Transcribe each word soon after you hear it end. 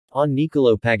On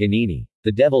Niccolò Paganini,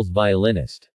 the Devil's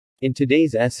Violinist. In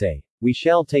today's essay, we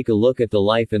shall take a look at the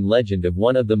life and legend of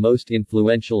one of the most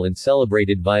influential and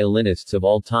celebrated violinists of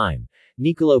all time,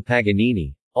 Niccolò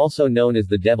Paganini, also known as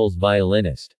the Devil's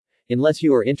Violinist. Unless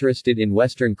you are interested in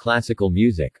Western classical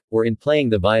music, or in playing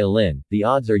the violin, the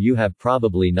odds are you have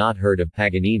probably not heard of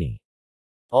Paganini.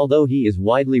 Although he is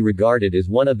widely regarded as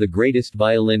one of the greatest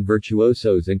violin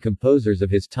virtuosos and composers of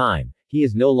his time, he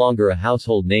is no longer a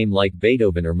household name like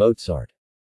Beethoven or Mozart.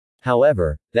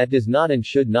 However, that does not and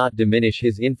should not diminish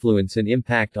his influence and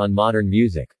impact on modern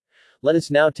music. Let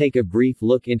us now take a brief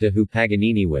look into who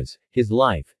Paganini was, his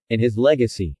life, and his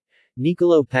legacy.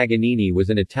 Niccolò Paganini was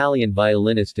an Italian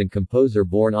violinist and composer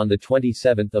born on the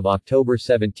 27th of October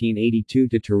 1782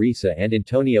 to Teresa and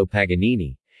Antonio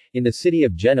Paganini, in the city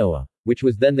of Genoa, which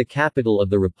was then the capital of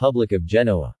the Republic of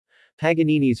Genoa.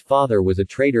 Paganini's father was a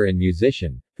trader and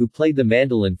musician, who played the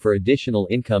mandolin for additional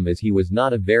income as he was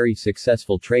not a very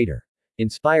successful trader.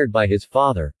 Inspired by his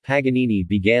father, Paganini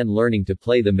began learning to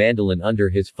play the mandolin under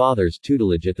his father's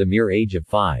tutelage at the mere age of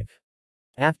 5.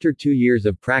 After 2 years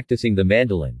of practicing the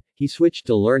mandolin, he switched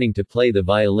to learning to play the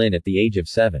violin at the age of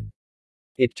 7.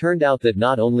 It turned out that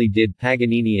not only did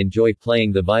Paganini enjoy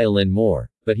playing the violin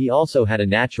more, but he also had a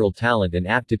natural talent and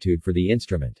aptitude for the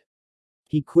instrument.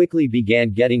 He quickly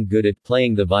began getting good at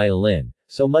playing the violin,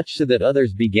 so much so that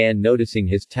others began noticing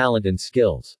his talent and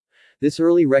skills. This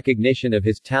early recognition of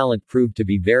his talent proved to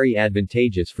be very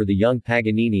advantageous for the young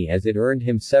Paganini as it earned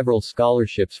him several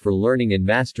scholarships for learning and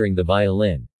mastering the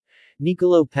violin.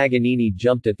 Niccolò Paganini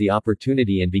jumped at the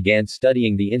opportunity and began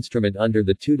studying the instrument under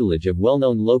the tutelage of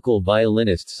well-known local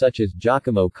violinists such as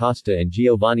Giacomo Costa and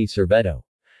Giovanni Servetto.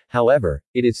 However,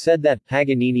 it is said that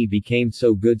Paganini became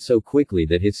so good so quickly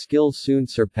that his skills soon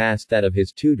surpassed that of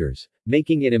his tutors,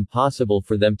 making it impossible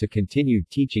for them to continue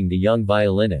teaching the young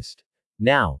violinist.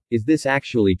 Now, is this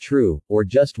actually true, or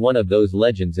just one of those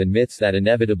legends and myths that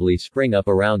inevitably spring up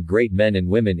around great men and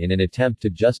women in an attempt to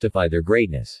justify their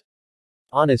greatness?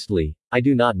 Honestly, I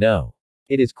do not know.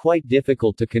 It is quite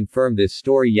difficult to confirm this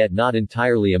story, yet not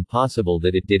entirely impossible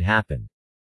that it did happen.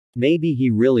 Maybe he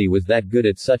really was that good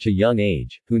at such a young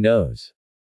age, who knows?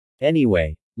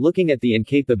 Anyway, looking at the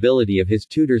incapability of his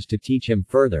tutors to teach him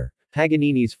further,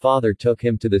 Paganini's father took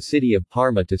him to the city of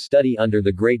Parma to study under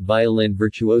the great violin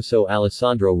virtuoso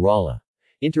Alessandro Rolla.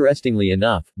 Interestingly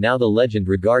enough, now the legend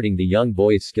regarding the young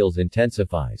boy's skills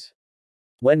intensifies.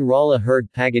 When Rolla heard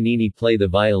Paganini play the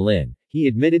violin, he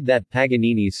admitted that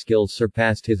Paganini's skills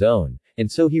surpassed his own,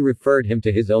 and so he referred him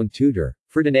to his own tutor,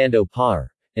 Ferdinando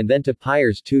Parr, and then to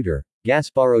Parr's tutor,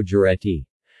 Gasparo Giuretti.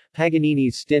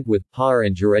 Paganini's stint with Parr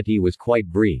and Giuretti was quite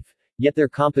brief, yet their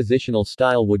compositional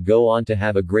style would go on to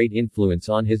have a great influence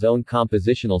on his own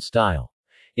compositional style.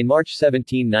 In March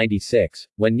 1796,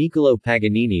 when Niccolò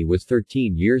Paganini was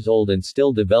 13 years old and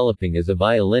still developing as a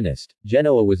violinist,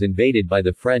 Genoa was invaded by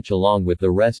the French along with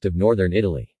the rest of northern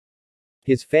Italy.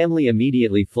 His family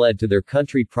immediately fled to their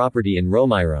country property in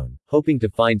Romairone, hoping to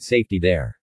find safety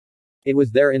there. It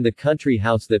was there in the country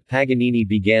house that Paganini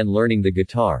began learning the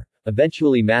guitar,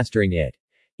 eventually mastering it.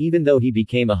 Even though he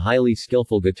became a highly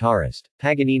skillful guitarist,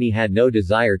 Paganini had no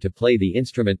desire to play the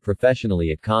instrument professionally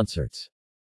at concerts.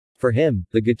 For him,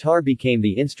 the guitar became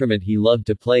the instrument he loved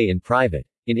to play in private,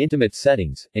 in intimate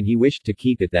settings, and he wished to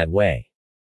keep it that way.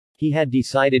 He had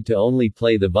decided to only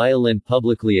play the violin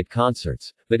publicly at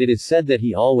concerts, but it is said that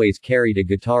he always carried a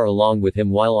guitar along with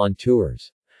him while on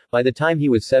tours. By the time he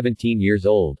was 17 years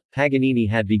old, Paganini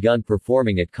had begun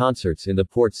performing at concerts in the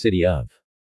port city of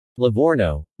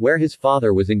Livorno, where his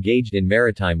father was engaged in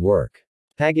maritime work.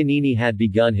 Paganini had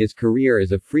begun his career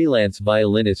as a freelance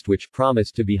violinist, which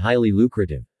promised to be highly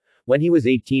lucrative. When he was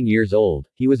 18 years old,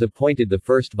 he was appointed the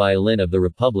first violin of the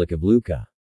Republic of Lucca.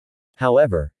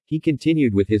 However, he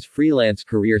continued with his freelance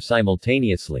career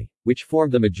simultaneously, which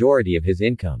formed the majority of his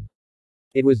income.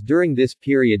 It was during this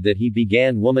period that he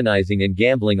began womanizing and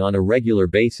gambling on a regular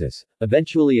basis,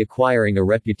 eventually acquiring a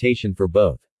reputation for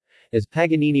both. As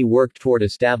Paganini worked toward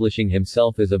establishing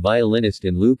himself as a violinist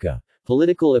in Lucca,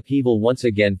 political upheaval once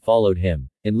again followed him,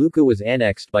 and Lucca was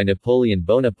annexed by Napoleon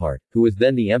Bonaparte, who was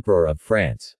then the Emperor of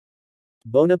France.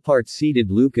 Bonaparte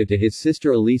ceded Lucca to his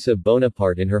sister Elisa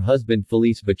Bonaparte and her husband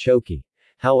Felice Bacciocchi.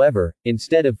 However,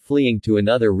 instead of fleeing to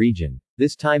another region,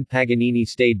 this time Paganini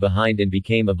stayed behind and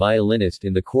became a violinist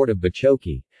in the court of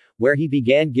Bacciocchi, where he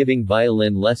began giving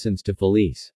violin lessons to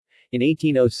Felice. In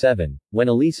 1807, when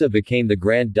Elisa became the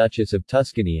Grand Duchess of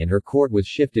Tuscany and her court was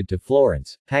shifted to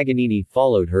Florence, Paganini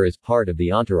followed her as part of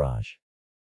the entourage.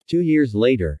 2 years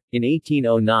later, in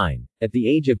 1809, at the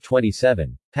age of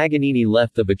 27, Paganini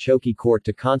left the Bacciocchi court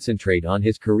to concentrate on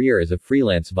his career as a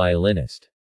freelance violinist.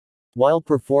 While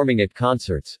performing at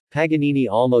concerts, Paganini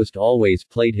almost always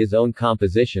played his own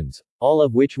compositions, all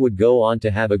of which would go on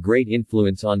to have a great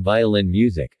influence on violin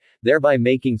music, thereby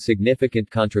making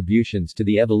significant contributions to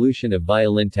the evolution of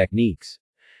violin techniques.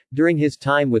 During his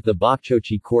time with the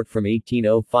Bocciocchi court from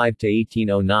 1805 to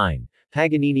 1809,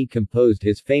 Paganini composed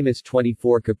his famous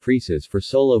 24 Caprices for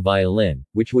solo violin,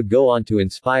 which would go on to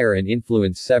inspire and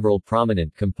influence several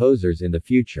prominent composers in the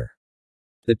future.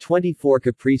 The 24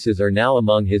 Caprices are now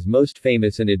among his most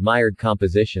famous and admired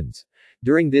compositions.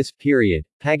 During this period,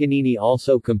 Paganini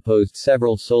also composed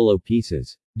several solo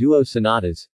pieces, duo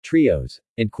sonatas, trios,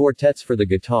 and quartets for the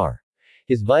guitar.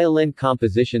 His violin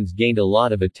compositions gained a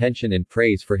lot of attention and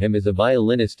praise for him as a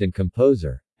violinist and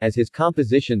composer, as his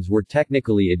compositions were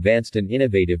technically advanced and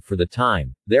innovative for the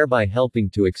time, thereby helping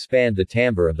to expand the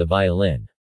timbre of the violin.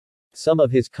 Some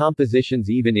of his compositions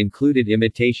even included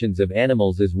imitations of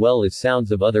animals as well as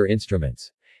sounds of other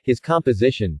instruments. His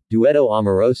composition, Duetto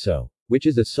Amoroso, which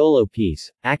is a solo piece,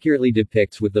 accurately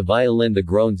depicts with the violin the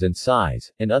groans and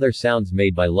sighs, and other sounds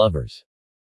made by lovers.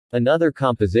 Another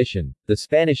composition, the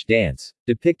Spanish Dance,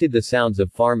 depicted the sounds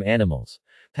of farm animals.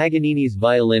 Paganini's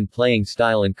violin playing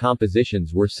style and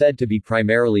compositions were said to be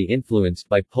primarily influenced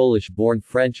by Polish-born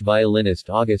French violinist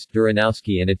August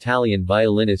Duranowski and Italian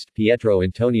violinist Pietro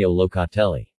Antonio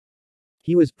Locatelli.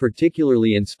 He was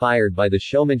particularly inspired by the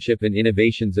showmanship and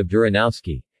innovations of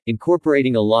Duranowski,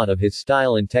 incorporating a lot of his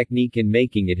style and technique and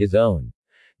making it his own.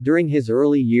 During his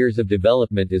early years of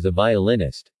development as a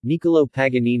violinist, Niccolò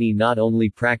Paganini not only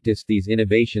practiced these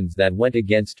innovations that went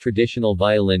against traditional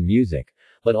violin music,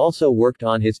 but also worked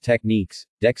on his techniques,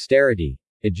 dexterity,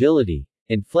 agility,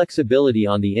 and flexibility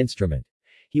on the instrument.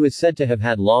 He was said to have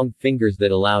had long fingers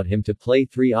that allowed him to play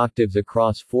 3 octaves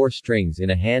across 4 strings in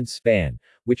a hand span,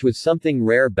 which was something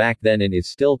rare back then and is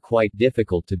still quite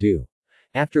difficult to do.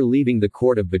 After leaving the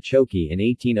court of Bocciocchi in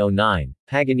 1809,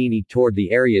 Paganini toured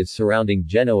the areas surrounding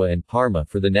Genoa and Parma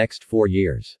for the next 4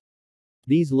 years.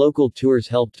 These local tours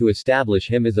helped to establish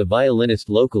him as a violinist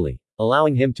locally,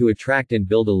 allowing him to attract and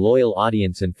build a loyal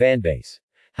audience and fanbase.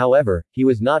 However, he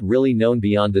was not really known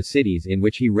beyond the cities in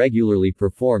which he regularly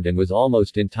performed and was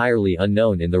almost entirely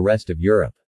unknown in the rest of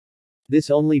Europe. This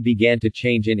only began to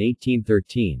change in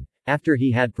 1813, after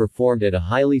he had performed at a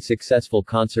highly successful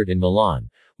concert in Milan,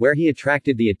 where he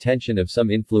attracted the attention of some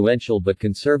influential but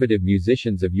conservative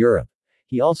musicians of Europe.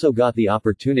 He also got the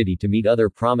opportunity to meet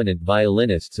other prominent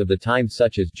violinists of the time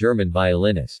such as German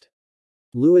violinist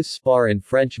Louis Spar and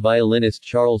French violinist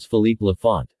Charles-Philippe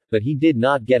Lafont, but he did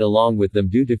not get along with them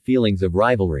due to feelings of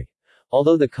rivalry.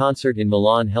 Although the concert in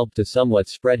Milan helped to somewhat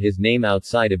spread his name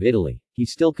outside of Italy, he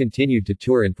still continued to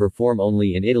tour and perform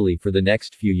only in Italy for the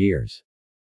next few years.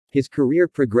 His career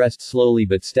progressed slowly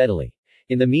but steadily.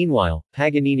 In the meanwhile,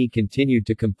 Paganini continued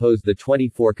to compose the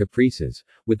 24 Caprices,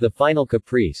 with the final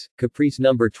Caprice, Caprice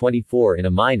number 24 in a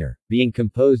minor, being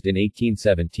composed in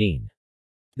 1817.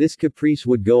 This caprice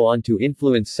would go on to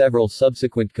influence several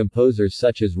subsequent composers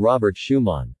such as Robert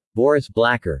Schumann, Boris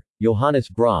Blacher, Johannes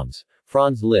Brahms,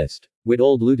 Franz Liszt,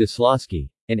 Witold Lutoslawski,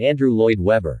 and Andrew Lloyd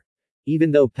Webber.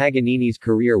 Even though Paganini's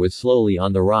career was slowly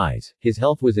on the rise, his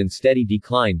health was in steady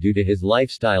decline due to his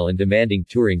lifestyle and demanding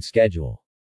touring schedule.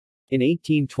 In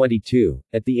 1822,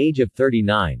 at the age of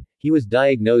 39, he was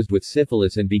diagnosed with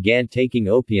syphilis and began taking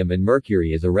opium and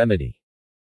mercury as a remedy.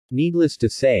 Needless to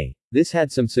say, this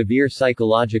had some severe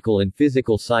psychological and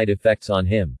physical side effects on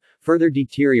him, further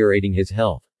deteriorating his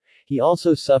health. He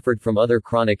also suffered from other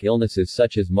chronic illnesses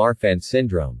such as Marfan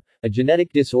syndrome, a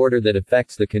genetic disorder that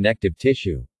affects the connective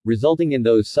tissue, resulting in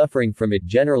those suffering from it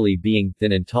generally being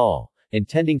thin and tall, and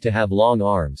tending to have long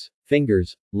arms,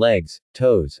 fingers, legs,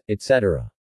 toes, etc.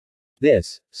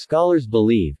 This, scholars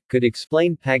believe, could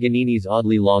explain Paganini's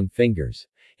oddly long fingers.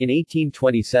 In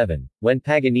 1827, when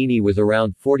Paganini was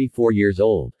around 44 years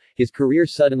old, his career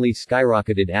suddenly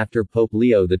skyrocketed after Pope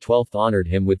Leo XII honored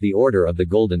him with the Order of the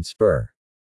Golden Spur.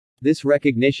 This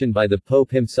recognition by the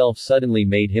Pope himself suddenly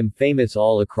made him famous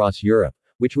all across Europe,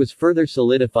 which was further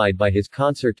solidified by his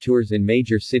concert tours in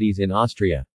major cities in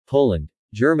Austria, Poland,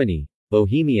 Germany,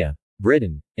 Bohemia,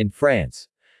 Britain, and France.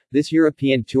 This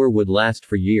European tour would last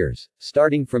for years,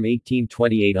 starting from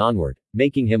 1828 onward,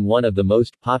 making him one of the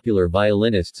most popular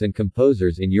violinists and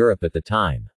composers in Europe at the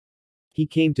time. He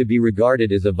came to be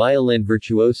regarded as a violin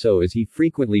virtuoso as he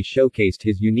frequently showcased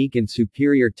his unique and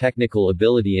superior technical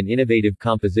ability and innovative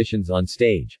compositions on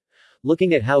stage.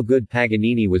 Looking at how good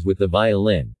Paganini was with the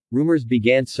violin, rumors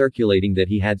began circulating that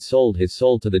he had sold his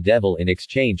soul to the devil in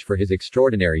exchange for his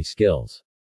extraordinary skills.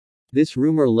 This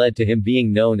rumor led to him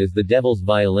being known as the Devil's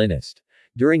Violinist.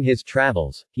 During his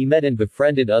travels, he met and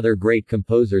befriended other great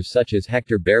composers such as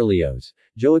Hector Berlioz,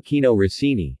 Gioacchino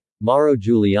Rossini, Mauro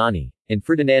Giuliani, and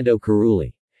Ferdinando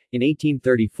Carulli. In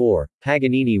 1834,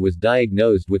 Paganini was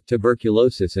diagnosed with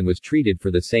tuberculosis and was treated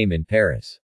for the same in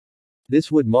Paris.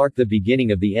 This would mark the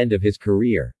beginning of the end of his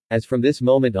career, as from this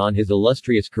moment on his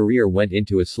illustrious career went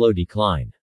into a slow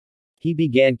decline. He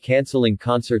began cancelling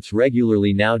concerts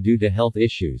regularly now due to health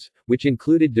issues, which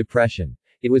included depression.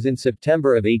 It was in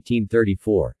September of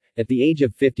 1834, at the age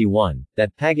of 51,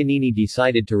 that Paganini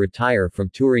decided to retire from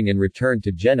touring and return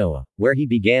to Genoa, where he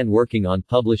began working on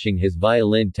publishing his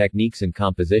violin techniques and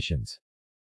compositions.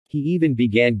 He even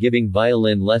began giving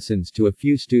violin lessons to a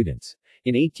few students.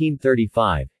 In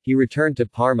 1835, he returned to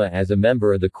Parma as a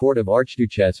member of the court of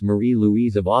Archduchess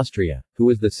Marie-Louise of Austria, who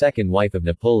was the second wife of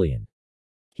Napoleon.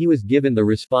 He was given the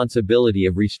responsibility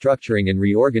of restructuring and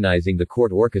reorganizing the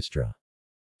court orchestra.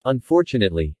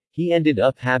 Unfortunately, he ended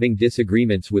up having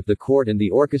disagreements with the court and the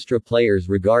orchestra players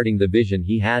regarding the vision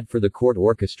he had for the court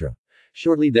orchestra.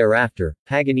 Shortly thereafter,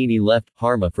 Paganini left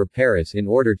Parma for Paris in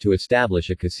order to establish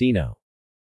a casino.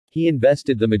 He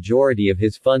invested the majority of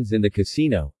his funds in the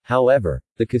casino. However,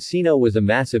 the casino was a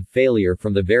massive failure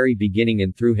from the very beginning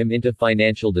and threw him into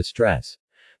financial distress.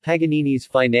 Paganini's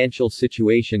financial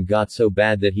situation got so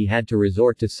bad that he had to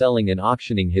resort to selling and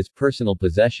auctioning his personal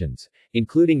possessions,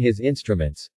 including his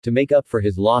instruments, to make up for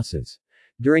his losses.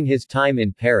 During his time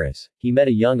in Paris, he met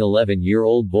a young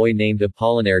 11-year-old boy named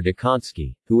Apollinaire de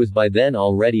Kontsky, who was by then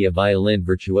already a violin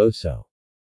virtuoso.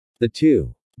 The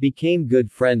two became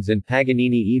good friends and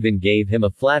Paganini even gave him a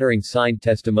flattering signed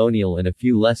testimonial and a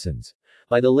few lessons.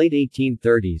 By the late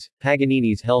 1830s,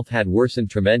 Paganini's health had worsened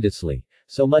tremendously,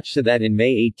 so much so that in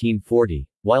May 1840,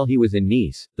 while he was in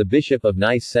Nice, the Bishop of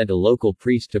Nice sent a local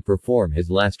priest to perform his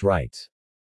last rites.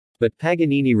 But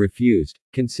Paganini refused,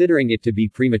 considering it to be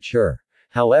premature.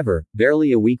 However,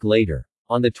 barely a week later,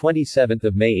 on the 27th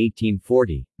of May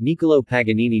 1840, Niccolò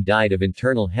Paganini died of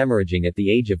internal hemorrhaging at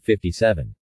the age of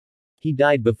 57. He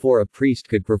died before a priest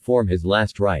could perform his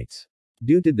last rites.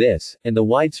 Due to this, and the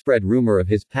widespread rumor of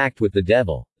his pact with the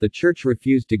devil, the church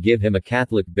refused to give him a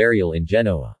Catholic burial in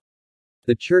Genoa.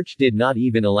 The church did not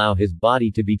even allow his body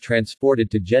to be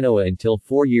transported to Genoa until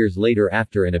 4 years later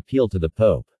after an appeal to the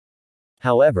Pope.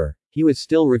 However, he was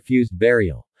still refused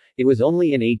burial. It was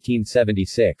only in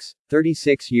 1876,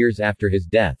 36 years after his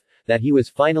death, that he was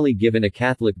finally given a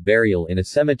Catholic burial in a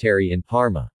cemetery in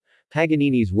Parma.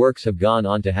 Paganini's works have gone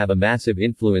on to have a massive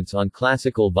influence on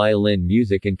classical violin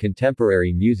music and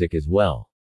contemporary music as well.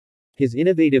 His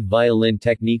innovative violin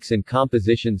techniques and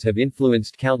compositions have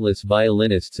influenced countless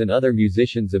violinists and other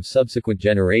musicians of subsequent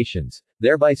generations,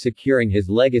 thereby securing his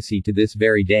legacy to this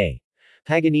very day.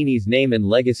 Paganini's name and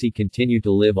legacy continue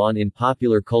to live on in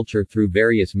popular culture through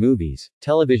various movies,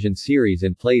 television series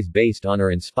and plays based on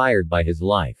or inspired by his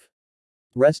life.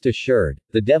 Rest assured,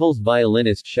 the Devil's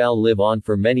Violinist shall live on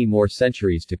for many more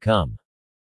centuries to come.